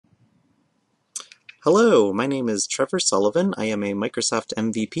Hello, my name is Trevor Sullivan. I am a Microsoft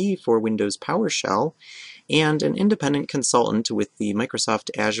MVP for Windows PowerShell and an independent consultant with the Microsoft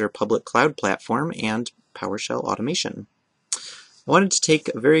Azure Public Cloud Platform and PowerShell automation. I wanted to take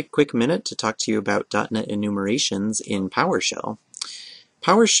a very quick minute to talk to you about .NET Enumerations in PowerShell.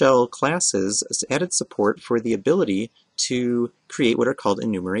 PowerShell classes added support for the ability to create what are called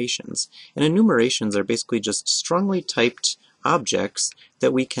enumerations. And enumerations are basically just strongly typed objects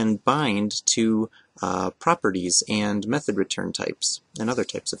that we can bind to properties and method return types and other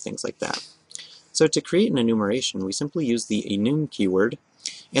types of things like that. So to create an enumeration, we simply use the enum keyword,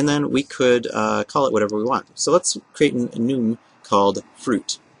 and then we could call it whatever we want. So let's create an enum called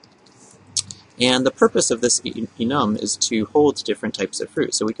fruit. And the purpose of this enum is to hold different types of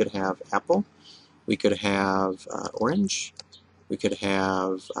fruit. So we could have apple, we could have orange, we could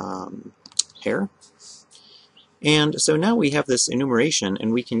have pear. And so now we have this enumeration,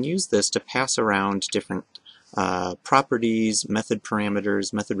 and we can use this to pass around different properties, method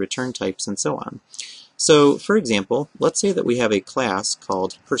parameters, method return types, and so on. So for example, let's say that we have a class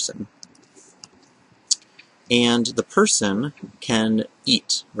called person. And the person can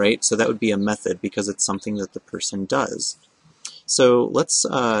eat, right? So that would be a method because it's something that the person does. So let's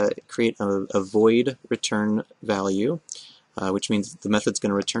create a void return value, which means the method's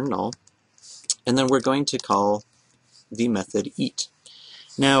going to return null. And then we're going to call the method eat.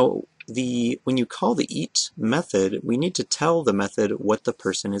 Now, when you call the eat method, we need to tell the method what the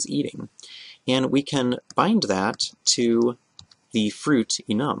person is eating. And we can bind that to the fruit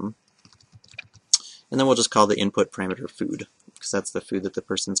enum. And then we'll just call the input parameter food, because that's the food that the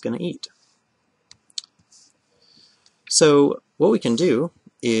person's going to eat. So what we can do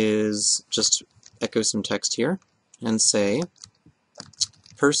is just echo some text here and say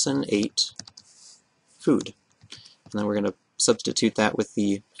person ate food. And then we're going to substitute that with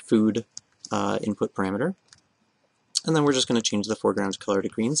the food input parameter. And then we're just going to change the foreground color to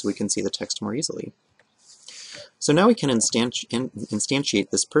green so we can see the text more easily. So now we can instantiate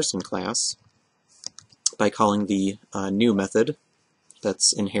this person class by calling the new method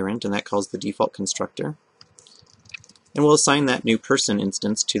that's inherent, and that calls the default constructor. And we'll assign that new person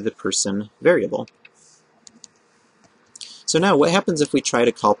instance to the person variable. So now what happens if we try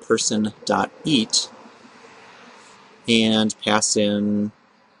to call person.eat and pass in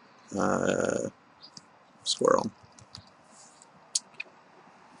squirrel?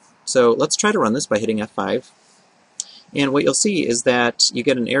 So let's try to run this by hitting F5. And what you'll see is that you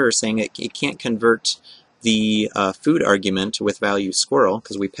get an error saying it can't convert the food argument with value squirrel,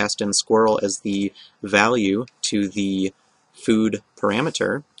 because we passed in squirrel as the value to the food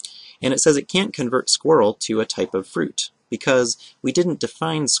parameter. And it says it can't convert squirrel to a type of fruit, because we didn't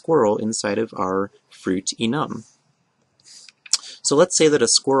define squirrel inside of our fruit enum. So let's say that a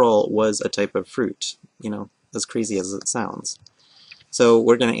squirrel was a type of fruit, as crazy as it sounds. So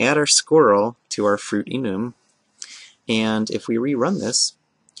we're going to add our squirrel to our fruit enum, and if we rerun this,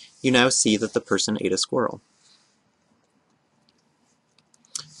 you now see that the person ate a squirrel.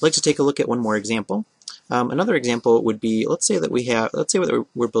 I'd like to take a look at one more example. Another example would be, let's say that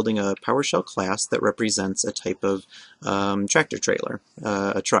we're building a PowerShell class that represents a type of tractor trailer,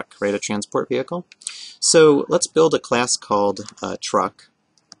 a truck, right, a transport vehicle. So let's build a class called truck,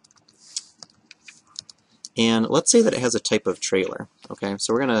 and let's say that it has a type of trailer. Okay,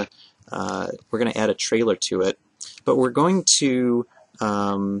 so we're gonna add a trailer to it, but we're going to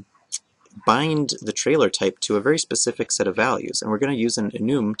bind the trailer type to a very specific set of values, and we're going to use an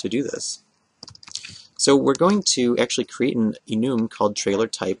enum to do this. So we're going to actually create an enum called trailer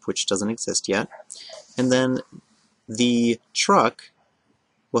type, which doesn't exist yet, and then the truck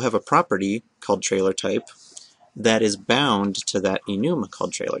will have a property called trailer type that is bound to that enum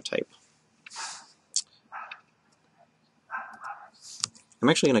called trailer type. I'm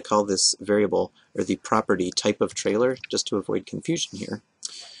actually going to call this variable, or the property, type of trailer, just to avoid confusion here.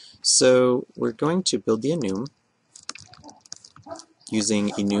 So we're going to build the enum using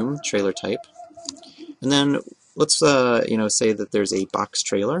enum trailer type, and then let's say that there's a box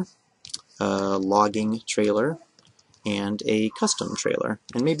trailer, a logging trailer, and a custom trailer,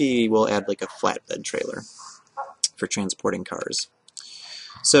 and maybe we'll add like a flatbed trailer for transporting cars.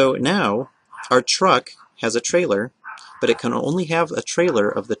 So now our truck has a trailer, but it can only have a trailer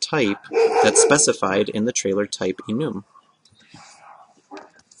of the type that's specified in the trailer type enum.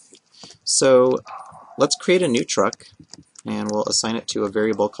 So let's create a new truck, and we'll assign it to a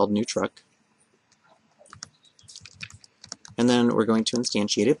variable called new truck. And then we're going to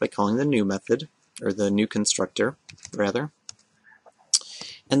instantiate it by calling the new method, or the new constructor, rather.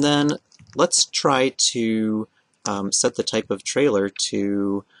 And then let's try to set the type of trailer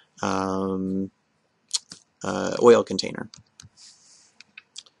to oil container.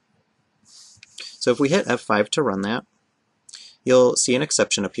 So if we hit F5 to run that, you'll see an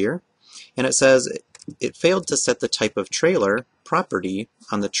exception appear, and it says it failed to set the type of trailer property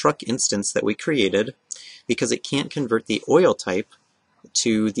on the truck instance that we created because it can't convert the oil type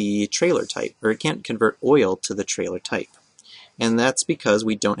to the trailer type, or it can't convert oil to the trailer type. And that's because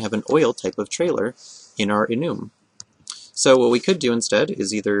we don't have an oil type of trailer in our enum. So what we could do instead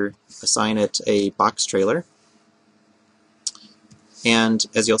is either assign it a box trailer, and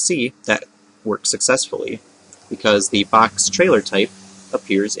as you'll see, that works successfully because the box trailer type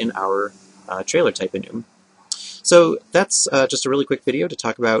appears in our trailer type enum. So that's just a really quick video to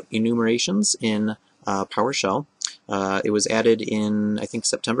talk about enumerations in PowerShell. It was added in, I think,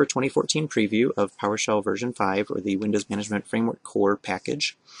 September 2014 preview of PowerShell version 5, or the Windows Management Framework Core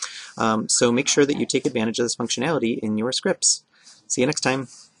package. So make sure that you take advantage of this functionality in your scripts. See you next time.